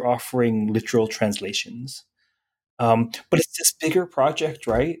series, they're offering literal translations. But it's this bigger project,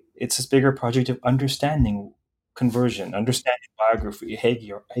 right? It's this bigger project of understanding conversion, understanding biography,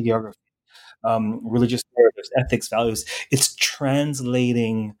 hagiography, religious narratives, ethics, values. It's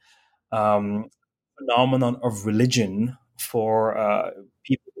translating phenomenon of religion for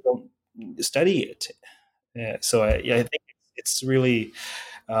people who don't study it. So I think it's really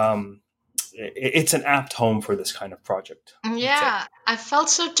it's an apt home for this kind of project. I'd say. Yeah, I felt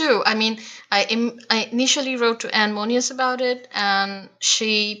so too. I mean, I initially wrote to Anne Monius about it, and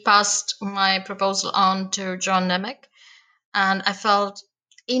she passed my proposal on to John Nemec, and I felt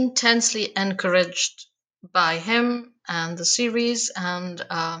intensely encouraged by him and the series, and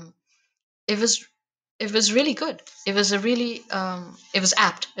it was really good. It was it was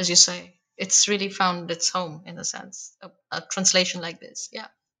apt, as you say. It's really found its home in a sense, a translation like this. Yeah.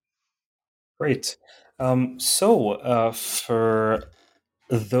 Great. For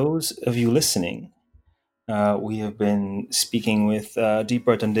those of you listening, we have been speaking with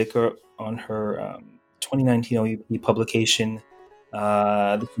Deepa Dandekar on her 2019 OUP publication,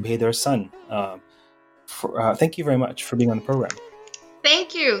 The Subhedar Sun. Thank you very much for being on the program.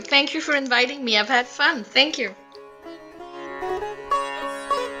 Thank you. Thank you for inviting me. I've had fun. Thank you.